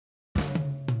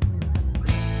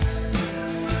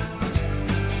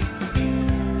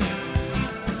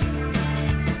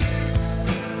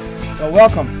Well,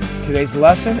 welcome. Today's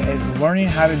lesson is learning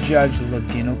how to judge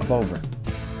Ladino Clover.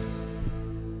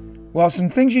 Well, some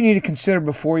things you need to consider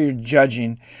before you're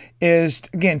judging is,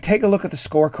 again, take a look at the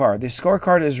scorecard. The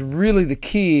scorecard is really the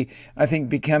key, I think,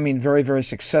 becoming very, very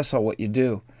successful at what you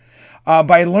do.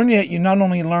 By learning it, you not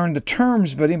only learn the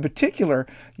terms, but in particular,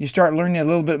 you start learning a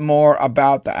little bit more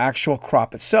about the actual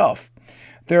crop itself.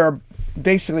 There are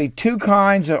basically two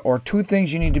kinds or two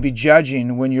things you need to be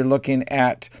judging when you're looking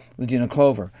at Ladino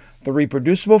Clover: the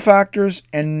reproducible factors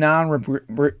and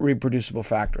non-reproducible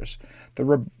factors.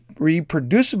 The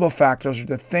reproducible factors are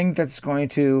the thing that's going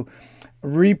to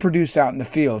reproduce out in the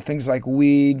field, things like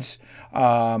weeds,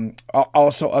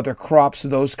 also other crops,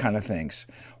 those kind of things.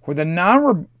 Where the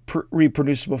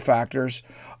non-reproducible factors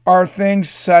are things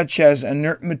such as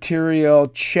inert material,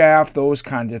 chaff, those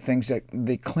kinds of things that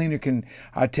the cleaner can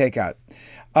take out.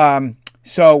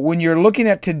 So when you're looking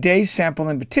at today's sample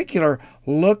in particular,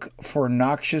 look for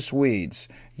noxious weeds,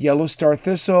 yellow star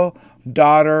thistle,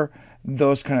 dodder,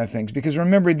 those kind of things. Because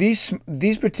remember, these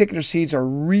particular seeds are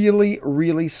really,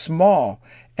 really small,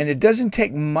 and it doesn't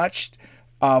take much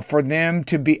for them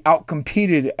to be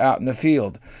outcompeted out in the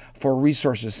field for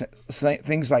resources,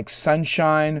 things like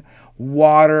sunshine,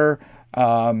 water,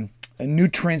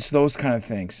 nutrients, those kind of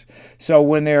things. So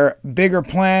when they're bigger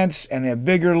plants and they have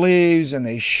bigger leaves and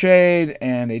they shade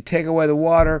and they take away the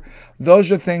water,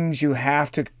 those are things you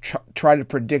have to try to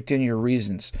predict in your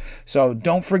reasons. So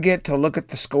don't forget to look at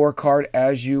the scorecard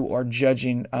as you are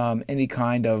judging any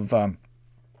kind of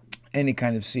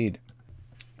seed.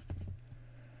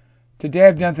 Today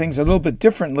I've done things a little bit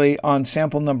differently on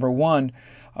sample number 1,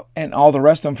 and all the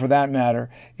rest of them for that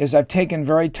matter, is I've taken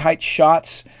very tight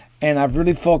shots and I've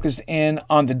really focused in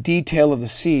on the detail of the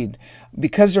seed.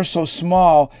 Because they're so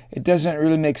small, it doesn't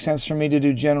really make sense for me to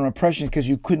do general impressions because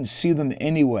you couldn't see them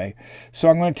anyway. So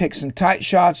I'm going to take some tight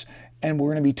shots, and we're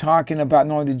going to be talking about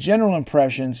not only the general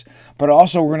impressions, but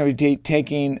also we're going to be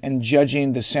taking and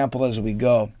judging the sample as we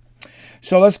go.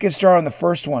 So let's get started on the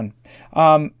first one.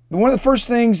 One of the first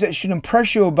things that should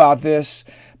impress you about this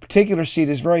particular seed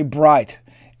is very bright.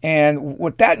 And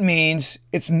what that means,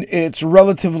 it's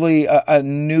relatively a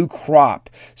new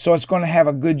crop, so it's going to have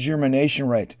a good germination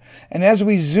rate. And as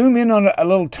we zoom in on it a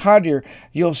little tighter,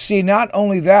 you'll see not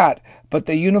only that, but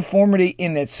the uniformity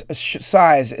in its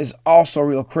size is also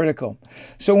real critical.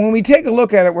 So when we take a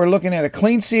look at it, we're looking at a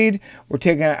clean seed. We're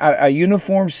taking a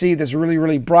uniform seed that's really,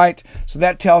 really bright. So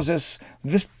that tells us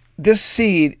this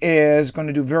seed is going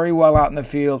to do very well out in the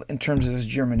field in terms of its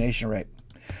germination rate.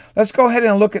 Let's go ahead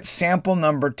and look at sample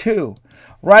number 2.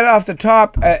 Right off the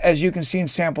top, as you can see in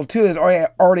sample 2, it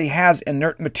already has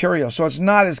inert material, so it's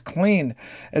not as clean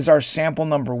as our sample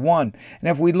number 1. And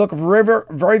if we look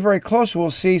very, very close,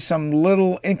 we'll see some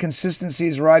little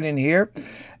inconsistencies right in here.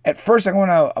 At first, I'm going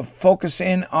to focus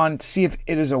in on see if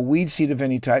it is a weed seed of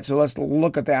any type, so let's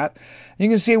look at that. You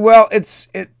can see, well, it's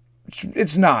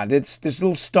not. It's this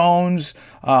little stones,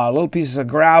 little pieces of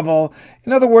gravel.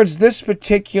 In other words, this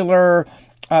particular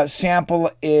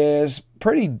sample is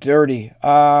pretty dirty.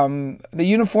 The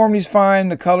uniformity is fine,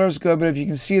 the color is good, but if you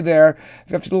can see there,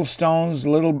 you have little stones,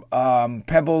 little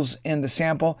pebbles in the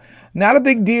sample. Not a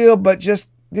big deal, but it's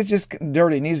just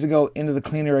dirty. It needs to go into the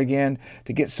cleaner again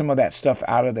to get some of that stuff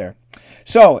out of there.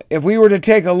 So if we were to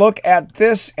take a look at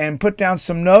this and put down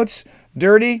some notes,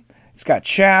 dirty, it's got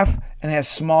chaff, and has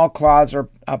small clods or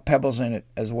pebbles in it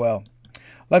as well.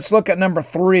 Let's look at number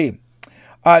 3.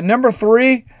 Number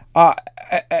 3,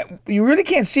 you really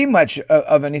can't see much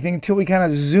of anything until we kind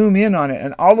of zoom in on it.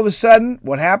 And all of a sudden,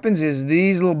 what happens is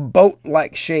these little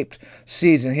boat-like shaped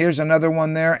seeds. And here's another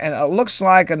one there. And it looks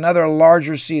like another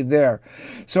larger seed there.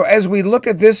 So as we look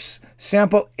at this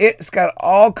sample, it's got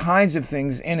all kinds of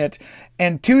things in it.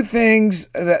 And two things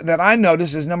that I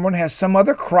notice is, number 1, has some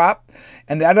other crop.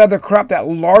 And that other crop, that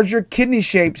larger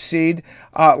kidney-shaped seed,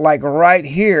 like right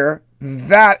here,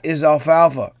 that is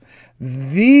alfalfa.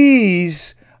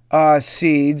 These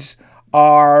seeds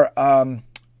are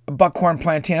buckhorn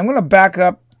plantain. I'm going to back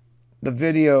up the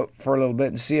video for a little bit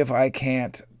and see if I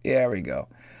can't. There we go.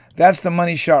 That's the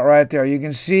money shot right there. You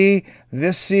can see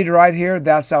this seed right here.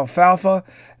 That's alfalfa.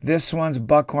 This one's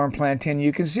buckhorn plantain.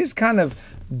 You can see it's kind of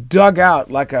dug out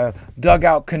like a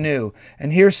dugout canoe.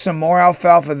 And here's some more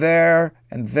alfalfa there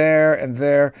and there and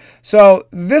there. So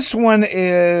this one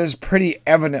is pretty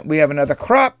evident. We have another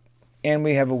crop and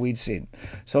we have a weed seed.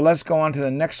 So let's go on to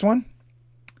the next one.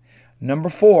 Number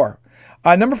 4.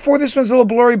 Number 4, this one's a little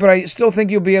blurry, but I still think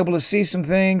you'll be able to see some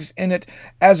things in it.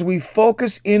 As we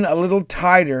focus in a little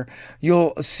tighter,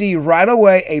 you'll see right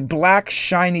away a black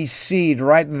shiny seed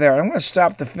right there. I'm going to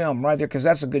stop the film right there because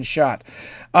that's a good shot.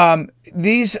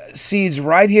 These seeds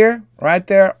right here, right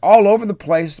there, all over the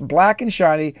place, black and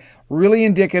shiny, really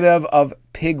indicative of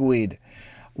pigweed.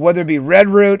 Whether it be red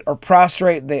root or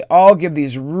prostrate, they all give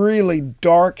these really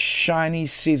dark, shiny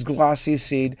seeds, glossy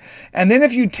seed. And then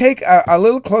if you take a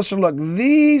little closer look,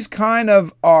 these kind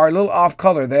of are a little off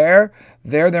color.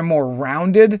 They're more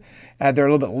rounded. They're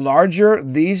a little bit larger.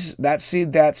 That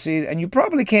seed, and you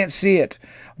probably can't see it,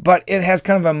 but it has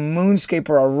kind of a moonscape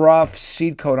or a rough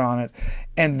seed coat on it.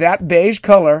 And that beige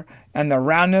color and the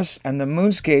roundness and the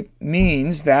moonscape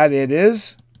means that it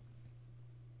is,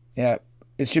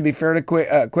 it should be fairly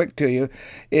quick to you,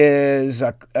 is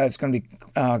it's going to be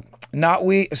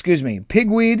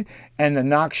pigweed and the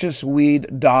noxious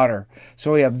weed daughter.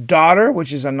 So we have daughter,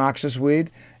 which is a noxious weed,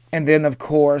 and then of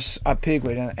course a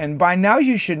pigweed. And by now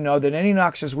you should know that any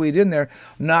noxious weed in there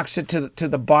knocks it to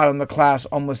the bottom of the class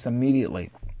almost immediately.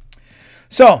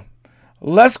 So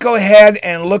let's go ahead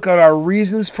and look at our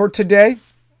reasons for today.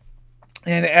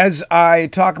 And as I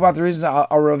talk about the reasons,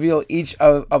 I'll reveal each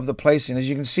of the placing. As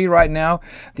you can see right now,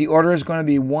 the order is going to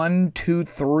be 1, 2,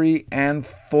 3, and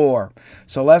 4.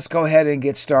 So let's go ahead and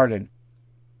get started.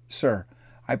 Sir,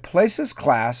 I place this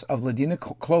class of Ladino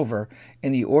Clover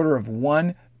in the order of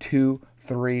 1, 2,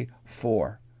 3,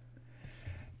 4.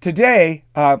 Today,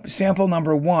 sample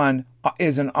number 1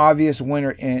 is an obvious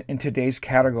winner in today's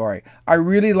category. I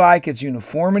really like its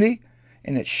uniformity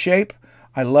and its shape.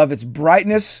 I love its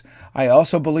brightness. I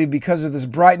also believe because of this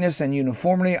brightness and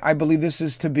uniformity, I believe this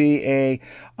is to be a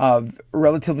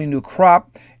relatively new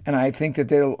crop, and I think that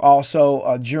they'll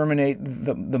also germinate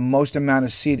the most amount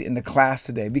of seed in the class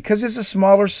today. Because it's a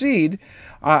smaller seed,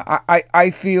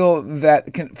 I feel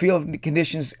that field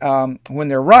conditions, when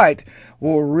they're right,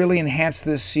 will really enhance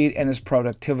this seed and its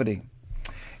productivity.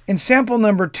 In sample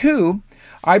number 2,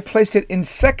 I placed it in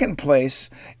second place.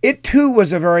 It too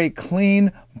was a very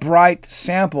clean, bright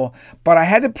sample, but I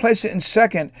had to place it in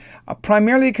second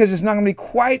primarily because it's not going to be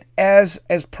quite as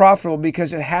profitable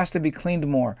because it has to be cleaned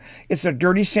more. It's a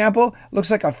dirty sample,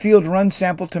 looks like a field run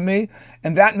sample to me,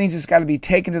 and that means it's got to be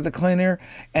taken to the cleaner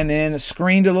and then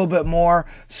screened a little bit more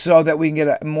so that we can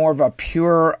get more of a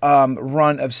pure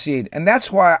run of seed. And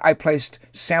that's why I placed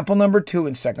sample number 2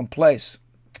 in second place.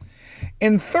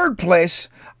 In third place,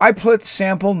 I put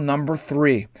sample number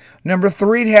 3. Number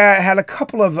 3 had a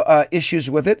couple of issues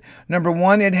with it. Number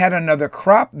 1, it had another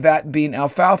crop, that being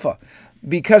alfalfa.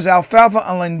 Because alfalfa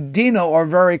and Ladino are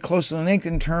very closely linked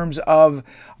in terms of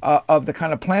the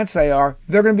kind of plants they are,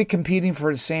 they're going to be competing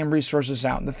for the same resources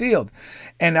out in the field.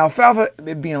 And alfalfa,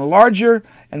 being larger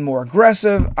and more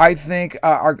aggressive, I think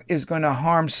is going to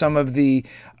harm some of the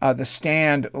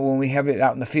stand when we have it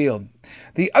out in the field.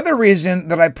 The other reason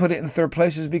that I put it in third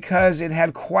place is because it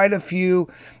had quite a few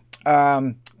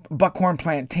buckhorn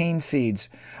plantain seeds.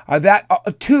 That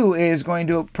too is going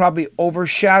to probably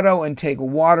overshadow and take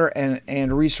water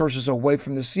and resources away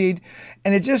from the seed,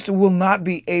 and it just will not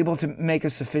be able to make a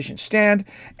sufficient stand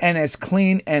and as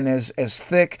clean and as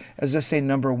thick as, let's say,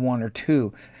 number 1 or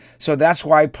 2. So that's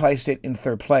why I placed it in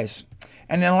third place.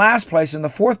 And in last place, in the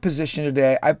fourth position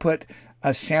today, I put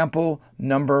a sample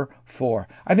number 4.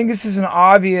 I think this is an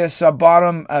obvious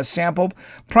bottom sample,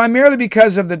 primarily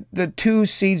because of the 2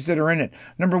 seeds that are in it.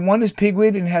 Number 1 is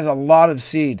pigweed and has a lot of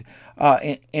seed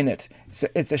in it.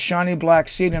 It's a shiny black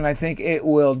seed, and I think it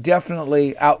will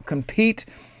definitely outcompete,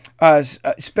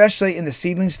 especially in the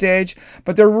seedling stage.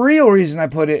 But the real reason I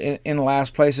put it in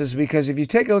last place is because if you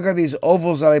take a look at these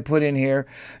ovals that I put in here,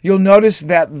 you'll notice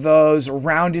that those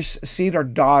roundish seed are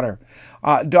daughter.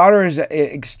 Daughter is an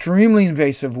extremely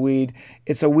invasive weed.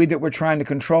 It's a weed that we're trying to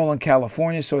control in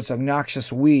California, so it's a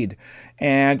noxious weed.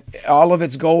 And all of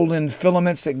its golden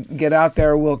filaments that get out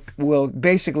there will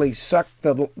basically suck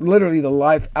literally the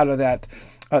life out of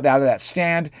that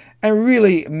stand and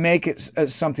really make it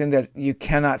something that you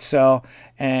cannot sell.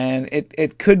 And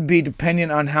it could be,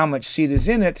 depending on how much seed is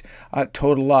in it, a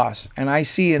total loss. And I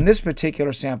see in this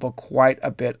particular sample quite a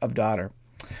bit of daughter.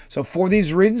 So for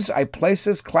these reasons, I place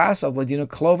this class of Ladino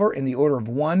Clover in the order of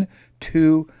 1,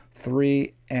 2,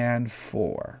 3, and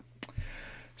 4.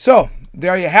 So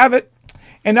there you have it.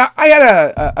 And I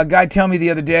had a guy tell me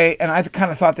the other day, and I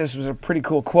kind of thought this was a pretty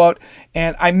cool quote,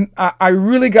 and I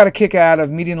really got a kick out of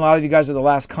meeting a lot of you guys at the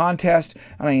last contest,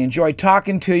 and I enjoyed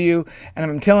talking to you, and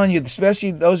I'm telling you,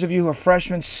 especially those of you who are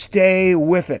freshmen, stay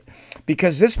with it,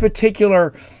 because this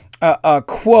particular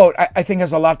quote, I think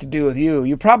has a lot to do with you.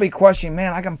 You're probably questioning,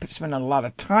 man, I can spend a lot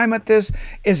of time at this.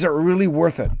 Is it really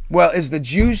worth it? Well, is the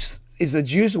juice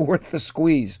worth the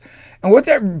squeeze? And what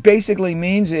that basically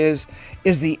means is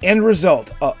the end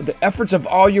result, the efforts of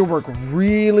all your work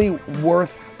really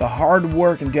worth the hard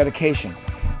work and dedication?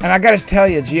 And I got to tell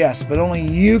you, it's yes, but only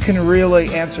you can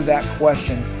really answer that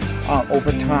question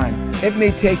over time. It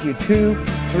may take you 2,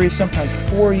 3, sometimes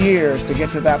 4 years to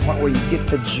get to that point where you get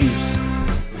the juice.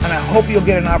 And I hope you'll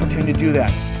get an opportunity to do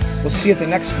that. We'll see you at the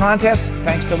next contest.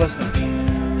 Thanks for listening.